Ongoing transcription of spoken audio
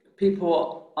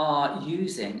people are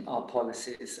using our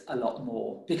policies a lot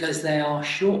more because they are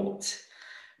short.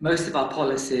 Most of our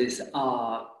policies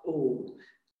are all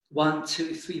 1,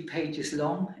 2, 3 pages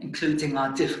long, including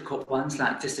our difficult ones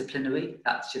like disciplinary.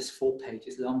 That's just 4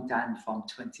 pages long, down from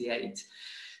 28.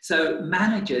 So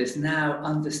managers now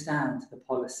understand the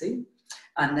policy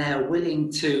and they're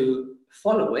willing to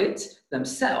follow it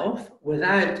themselves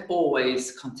without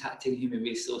always contacting human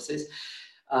resources,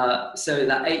 so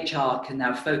that HR can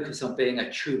now focus on being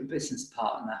a true business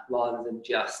partner rather than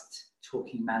just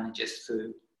talking managers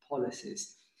through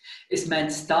policies. It's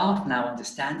meant staff now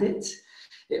understand it.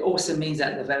 It also means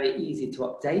that they're very easy to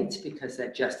update because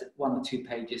they're just 1 or 2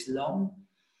 pages long.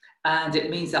 And it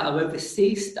means that our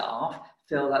overseas staff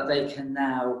feel that they can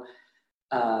now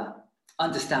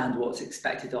understand what's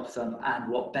expected of them and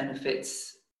what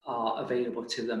benefits are available to them